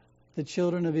deliver the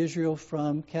children of Israel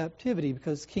from captivity,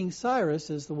 because King Cyrus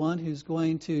is the one who's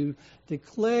going to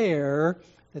declare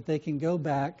that they can go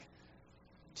back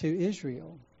to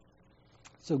Israel.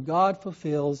 So God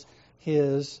fulfills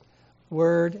his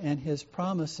word and his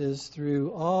promises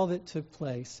through all that took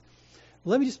place.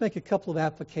 Let me just make a couple of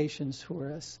applications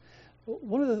for us.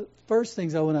 One of the first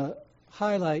things I want to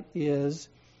highlight is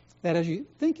that as you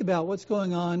think about what's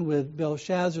going on with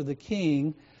Belshazzar the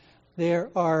king, there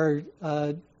are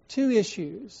two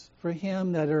issues for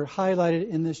him that are highlighted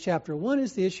in this chapter. One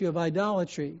is the issue of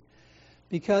idolatry,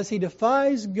 because he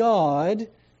defies God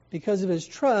because of his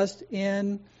trust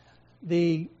in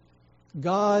the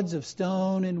gods of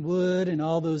stone and wood and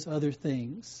all those other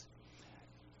things.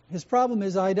 His problem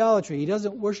is idolatry. He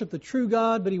doesn't worship the true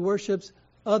God, but he worships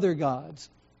other gods.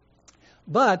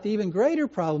 But the even greater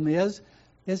problem is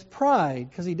pride,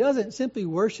 because he doesn't simply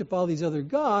worship all these other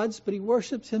gods, but he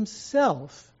worships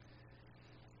himself.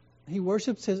 He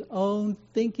worships his own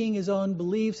thinking, his own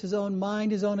beliefs, his own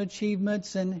mind, his own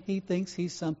achievements, and he thinks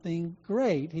he's something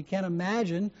great. He can't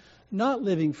imagine not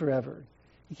living forever.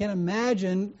 He can't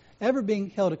imagine ever being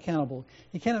held accountable.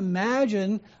 He can't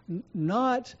imagine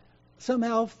not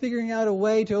somehow figuring out a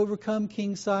way to overcome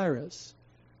King Cyrus.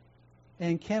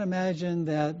 And can't imagine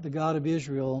that the God of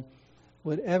Israel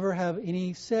would ever have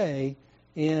any say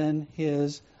in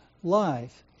his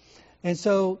life. And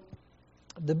so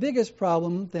the biggest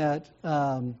problem that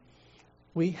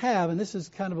we have, and this is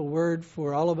kind of a word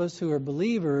for all of us who are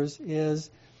believers, is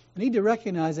we need to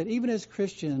recognize that even as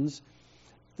Christians,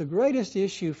 the greatest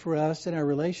issue for us in our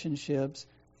relationships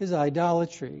is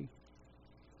idolatry.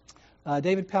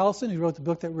 David Powelson, who wrote the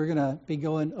book that we're going to be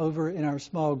going over in our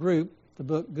small group, the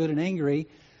book Good and Angry,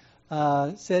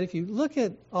 said if you look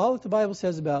at all that the Bible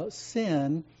says about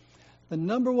sin, the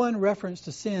number one reference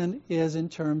to sin is in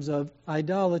terms of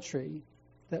idolatry.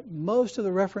 That most of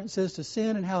the references to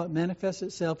sin and how it manifests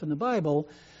itself in the Bible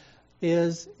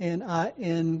is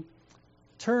in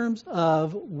terms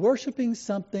of worshiping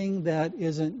something that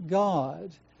isn't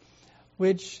God,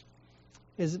 which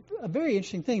is a very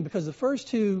interesting thing, because the first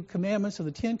two commandments of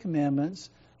the Ten Commandments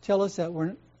tell us that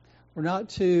we're not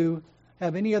to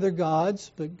have any other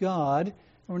gods but God, and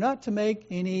we're not to make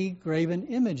any graven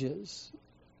images.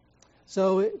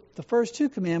 So the first two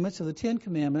commandments of the Ten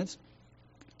Commandments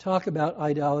talk about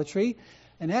idolatry,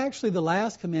 and actually the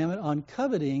last commandment on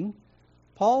coveting,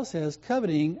 Paul says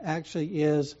coveting actually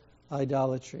is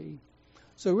idolatry.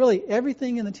 So really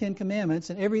everything in the Ten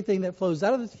Commandments and everything that flows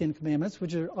out of the Ten Commandments,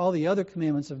 which are all the other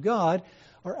commandments of God,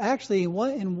 are actually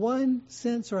in one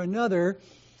sense or another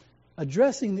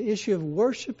addressing the issue of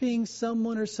worshiping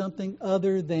someone or something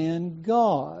other than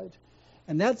God.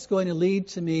 And that's going to lead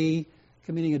to me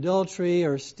committing adultery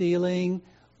or stealing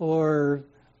or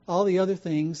all the other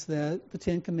things that the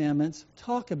Ten Commandments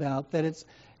talk about. That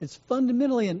it's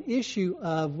fundamentally an issue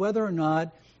of whether or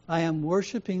not I am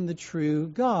worshiping the true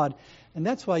God. And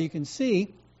that's why you can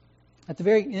see at the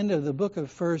very end of the book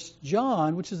of 1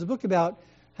 John, which is a book about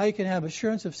how you can have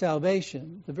assurance of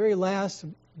salvation, the very last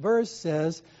verse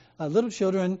says, little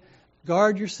children,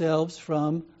 guard yourselves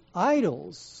from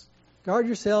idols. Guard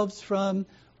yourselves from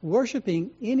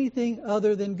worshiping anything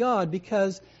other than God,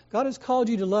 because God has called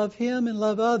you to love Him and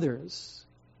love others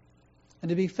and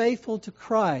to be faithful to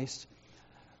Christ.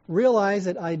 Realize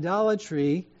that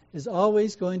idolatry is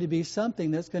always going to be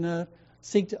something that's going to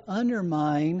seek to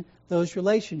undermine those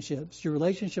relationships, your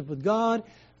relationship with God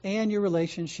and your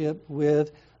relationship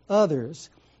with others.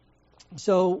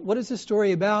 So what is this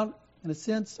story about? In a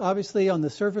sense, obviously, on the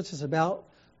surface, it's about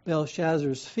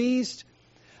Belshazzar's feast,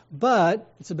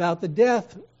 but it's about the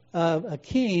death of a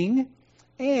king,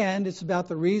 and it's about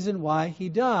the reason why he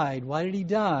died. Why did he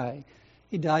die?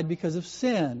 He died because of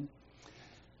sin.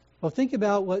 Well, think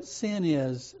about what sin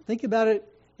is. Think about it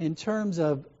in terms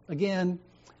of, again,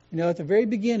 at the very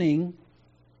beginning,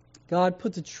 God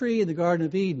put the tree in the Garden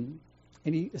of Eden,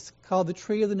 and it's called the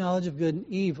tree of the knowledge of good and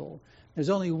evil. There's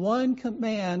only one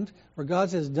command where God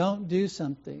says, don't do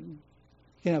something.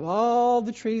 You can have all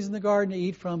the trees in the garden to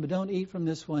eat from, but don't eat from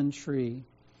this one tree.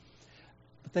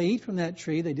 But they eat from that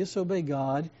tree, they disobey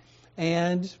God,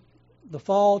 and the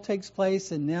fall takes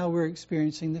place, and now we're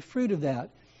experiencing the fruit of that.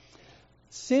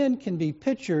 Sin can be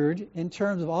pictured in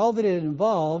terms of all that it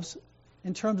involves,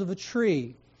 in terms of a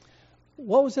tree.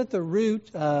 What was at the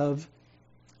root of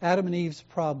Adam and Eve's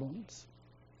problems?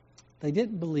 They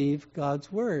didn't believe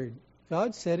God's word.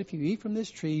 God said, if you eat from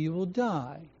this tree, you will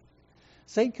die.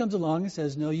 Satan comes along and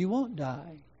says, no, you won't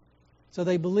die. So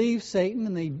they believed Satan,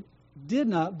 and they did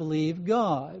not believe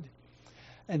God.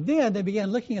 And then they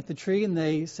began looking at the tree, and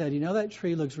they said, that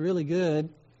tree looks really good.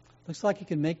 Looks like it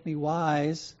can make me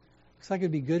wise. Looks like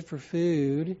it'd be good for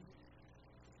food.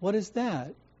 What is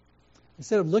that?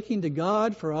 Instead of looking to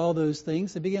God for all those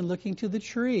things, they began looking to the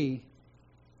tree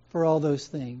for all those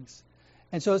things.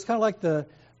 And so it's kind of like the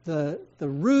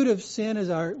root of sin is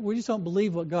we just don't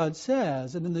believe what God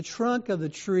says. And then the trunk of the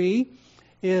tree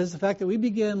is the fact that we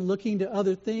begin looking to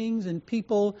other things and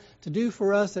people to do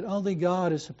for us that only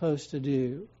God is supposed to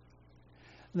do.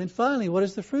 And then finally, what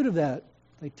is the fruit of that?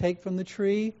 They take from the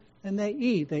tree and they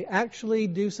eat. They actually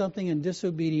do something in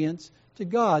disobedience to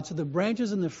God. So the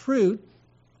branches and the fruit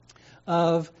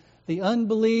of the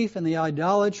unbelief and the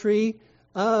idolatry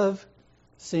of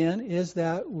sin is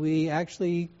that we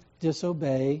actually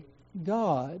disobey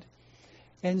God.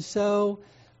 And so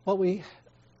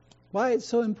why it's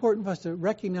so important for us to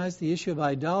recognize the issue of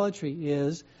idolatry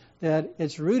is that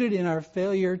it's rooted in our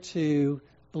failure to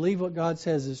believe what God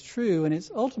says is true, and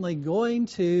it's ultimately going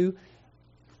to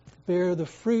bear the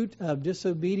fruit of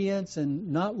disobedience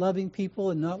and not loving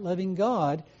people and not loving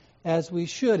God as we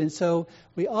should. And so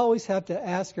we always have to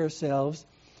ask ourselves,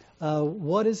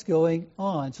 what is going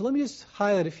on? So let me just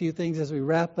highlight a few things as we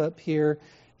wrap up here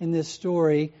in this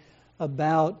story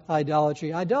about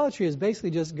idolatry. Idolatry is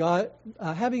basically just God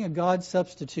having a God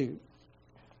substitute.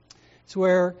 It's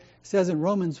where it says in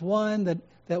Romans 1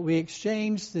 that we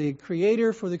exchange the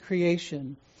Creator for the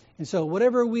creation. And so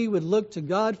whatever we would look to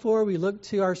God for, we look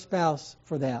to our spouse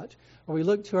for that. Or we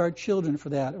look to our children for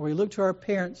that. Or we look to our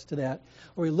parents to that.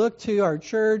 Or we look to our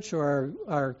church or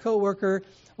our coworker.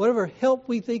 Whatever help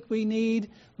we think we need,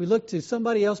 we look to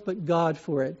somebody else but God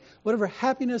for it. Whatever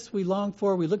happiness we long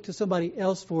for, we look to somebody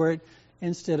else for it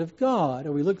instead of God.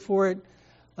 Or we look for it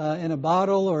in a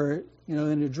bottle or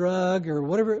in a drug or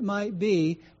whatever it might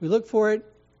be. We look for it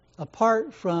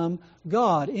apart from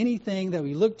God. Anything that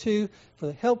we look to for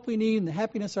the help we need and the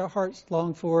happiness our hearts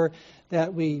long for,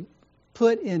 that we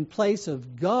put in place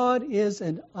of God, is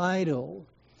an idol.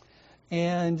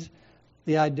 And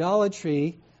the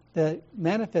idolatry that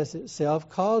manifests itself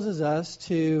causes us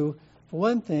to, for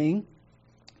one thing,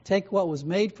 take what was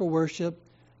made for worship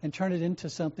and turn it into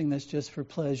something that's just for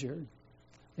pleasure.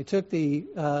 They took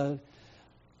the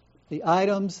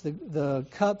items, the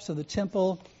cups of the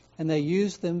temple, and they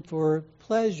used them for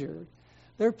pleasure.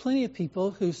 There are plenty of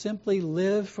people who simply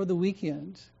live for the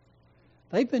weekend.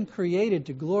 They've been created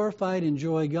to glorify and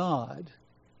enjoy God,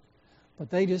 but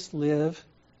they just live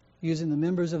using the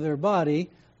members of their body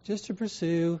just to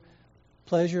pursue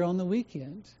pleasure on the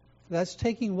weekend. That's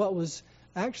taking what was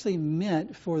actually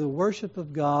meant for the worship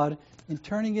of God and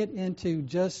turning it into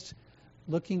just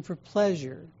looking for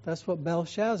pleasure. That's what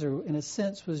Belshazzar, in a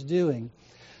sense, was doing.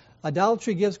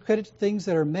 Idolatry gives credit to things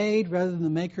that are made rather than the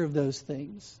maker of those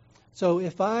things. So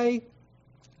if I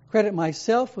credit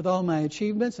myself with all my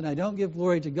achievements and I don't give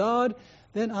glory to God,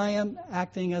 then I am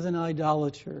acting as an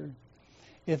idolater.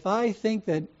 If I think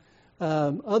that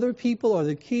other people are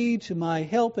the key to my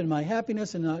help and my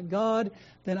happiness and not God,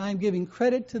 then I'm giving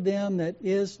credit to them that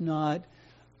is not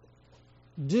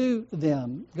due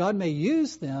them. God may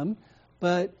use them,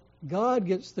 but God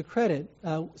gets the credit.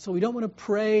 So we don't want to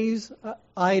praise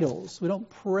idols. We don't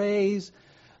praise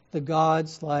the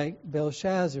gods like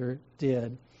Belshazzar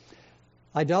did.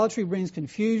 Idolatry brings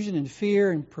confusion and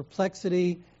fear and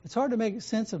perplexity. It's hard to make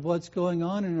sense of what's going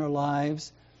on in our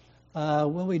lives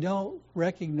when we don't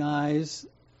recognize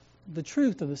the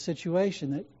truth of the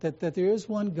situation, that there is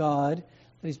one God,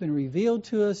 that He's been revealed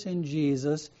to us in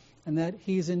Jesus, and that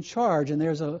He's in charge. And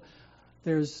there's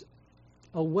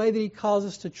a way that He calls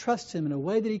us to trust Him, and a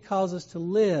way that He calls us to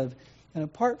live. And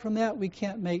apart from that, we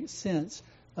can't make sense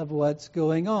of what's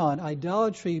going on.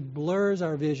 Idolatry blurs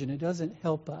our vision. It doesn't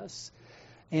help us.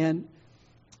 And,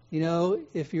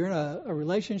 if you're in a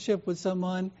relationship with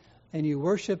someone and you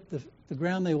worship the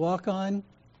ground they walk on,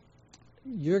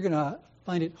 you're going to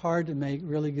find it hard to make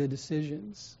really good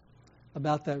decisions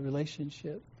about that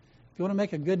relationship. If you want to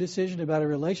make a good decision about a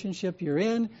relationship you're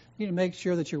in, you need to make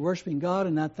sure that you're worshiping God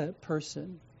and not that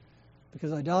person.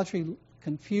 Because idolatry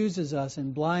confuses us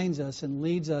and blinds us and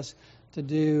leads us to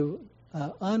do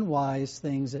unwise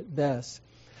things at best.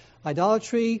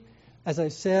 Idolatry, as I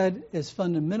said, is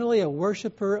fundamentally a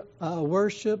worship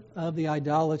of the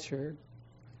idolater.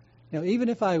 Even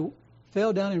if I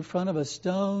fell down in front of a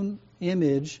stone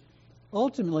image,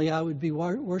 ultimately I would be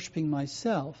worshiping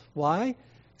myself. Why?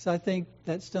 Because I think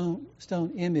that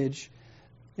stone image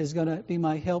is going to be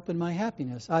my help and my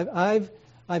happiness.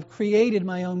 I've created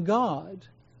my own God.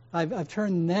 I've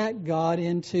turned that God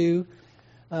into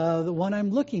the one I'm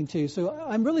looking to. So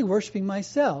I'm really worshiping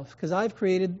myself because I've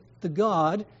created the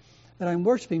God that I'm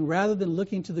worshiping rather than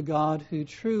looking to the God who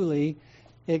truly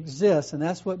exists. And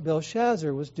that's what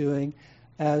Belshazzar was doing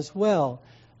as well.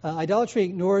 Idolatry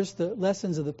ignores the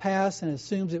lessons of the past and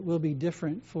assumes it will be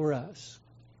different for us.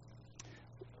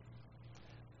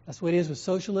 That's what it is with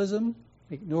socialism.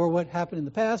 We ignore what happened in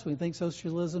the past. We think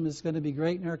socialism is going to be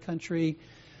great in our country.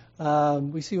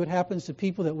 We see what happens to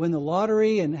people that win the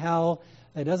lottery and how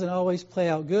it doesn't always play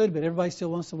out good, but everybody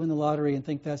still wants to win the lottery and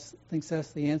thinks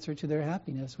that's the answer to their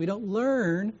happiness. We don't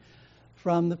learn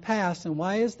from the past. And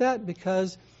why is that?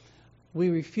 Because we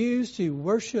refuse to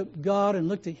worship God and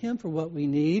look to Him for what we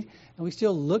need, and we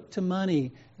still look to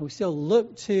money, and we still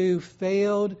look to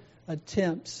failed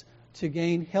attempts to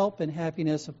gain help and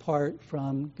happiness apart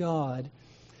from God.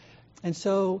 And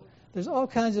so there's all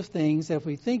kinds of things that if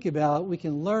we think about, we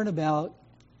can learn about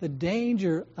the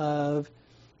danger of,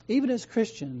 even as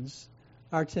Christians,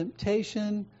 our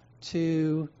temptation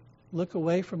to look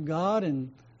away from God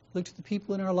and look to the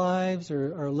people in our lives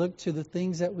or look to the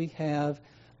things that we have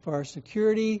for our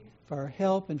security, for our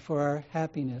help, and for our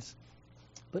happiness.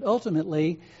 But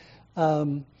ultimately,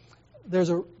 there's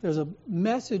a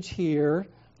message here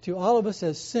to all of us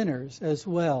as sinners as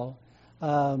well.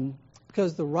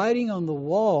 Because the writing on the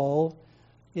wall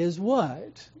is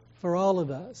what? For all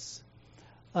of us.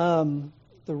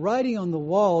 The writing on the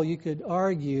wall, you could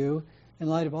argue, in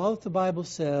light of all that the Bible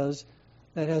says,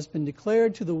 that has been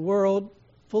declared to the world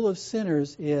full of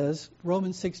sinners is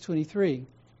Romans 6:23.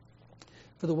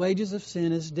 For the wages of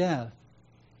sin is death.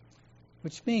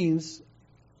 Which means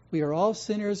we are all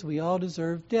sinners, we all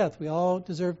deserve death, we all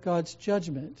deserve God's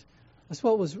judgment. That's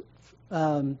what was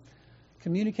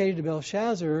communicated to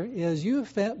Belshazzar, is you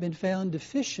have been found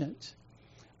deficient.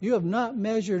 You have not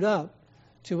measured up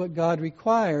to what God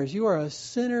requires. You are a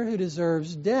sinner who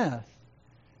deserves death.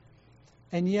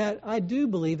 And yet, I do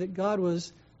believe that God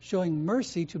was showing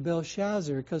mercy to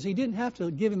Belshazzar because he didn't have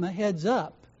to give him a heads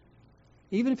up.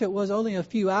 Even if it was only a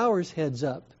few hours heads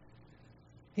up,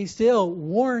 he still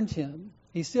warned him.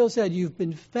 He still said, you've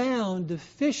been found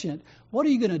deficient. What are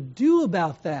you going to do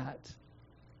about that?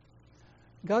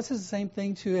 God says the same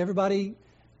thing to everybody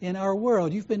in our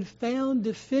world. You've been found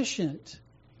deficient.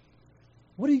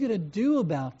 What are you going to do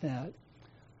about that?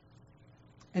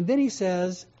 And then he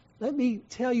says, let me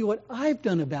tell you what I've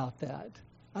done about that.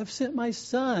 I've sent my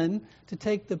Son to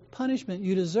take the punishment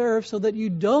you deserve so that you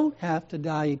don't have to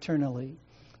die eternally,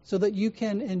 so that you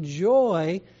can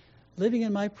enjoy living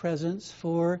in my presence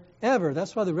forever.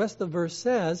 That's why the rest of the verse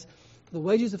says, the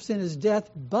wages of sin is death,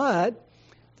 but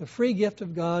the free gift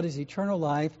of God is eternal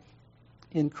life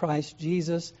in Christ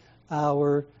Jesus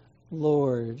our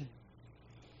Lord.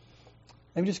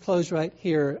 Let me just close right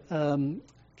here.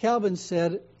 Calvin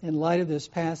said, in light of this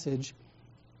passage,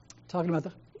 talking about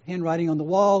the handwriting on the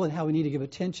wall and how we need to give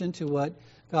attention to what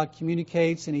God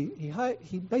communicates, and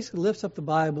he basically lifts up the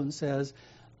Bible and says,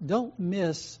 don't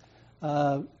miss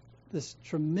this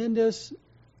tremendous,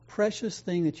 precious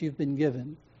thing that you've been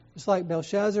given. Just like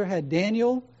Belshazzar had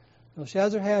Daniel,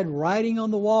 Belshazzar had writing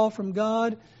on the wall from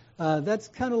God. That's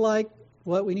kind of like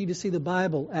what we need to see the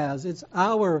Bible as. It's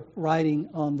our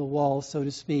writing on the wall, so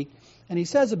to speak. And he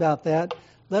says about that,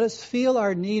 let us feel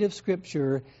our need of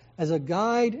Scripture as a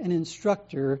guide and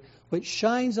instructor which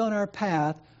shines on our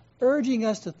path, urging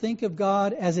us to think of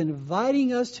God as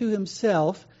inviting us to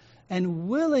Himself and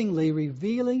willingly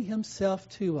revealing Himself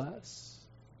to us.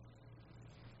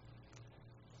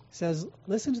 He says,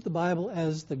 listen to the Bible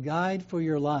as the guide for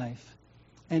your life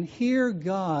and hear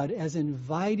God as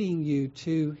inviting you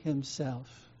to Himself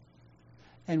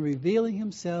and revealing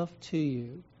Himself to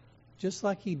you, just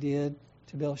like He did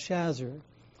to Belshazzar.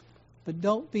 But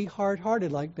don't be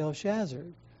hard-hearted like Belshazzar.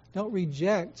 Don't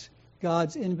reject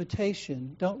God's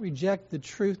invitation. Don't reject the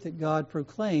truth that God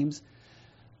proclaims.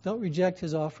 Don't reject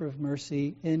his offer of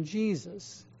mercy in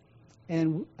Jesus.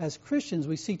 And as Christians,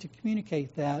 we seek to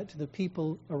communicate that to the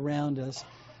people around us.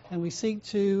 And we seek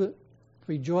to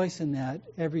rejoice in that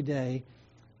every day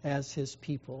as his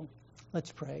people.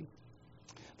 Let's pray.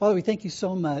 Father, we thank you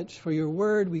so much for your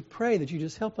word. We pray that you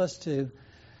just help us to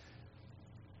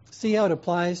see how it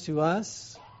applies to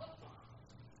us.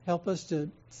 Help us to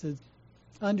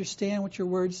understand what your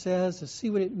word says, to see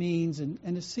what it means,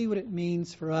 and to see what it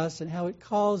means for us and how it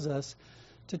calls us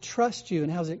to trust you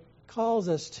and how it calls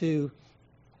us to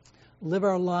live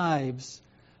our lives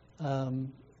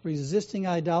resisting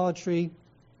idolatry,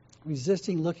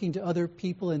 resisting looking to other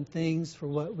people and things for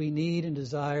what we need and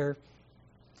desire,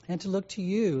 and to look to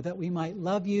you that we might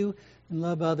love you and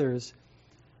love others.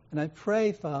 And I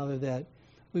pray, Father, that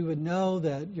we would know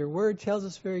that your word tells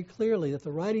us very clearly that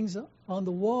the writing's on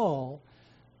the wall,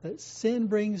 that sin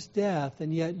brings death,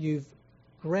 and yet you've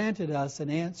granted us an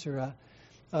answer,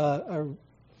 a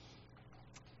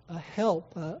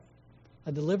help,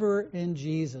 a deliverer in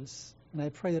Jesus. And I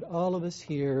pray that all of us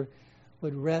here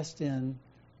would rest in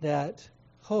that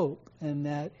hope and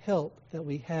that help that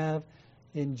we have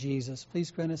in Jesus. Please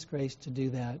grant us grace to do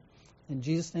that. In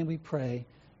Jesus' name we pray.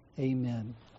 Amen.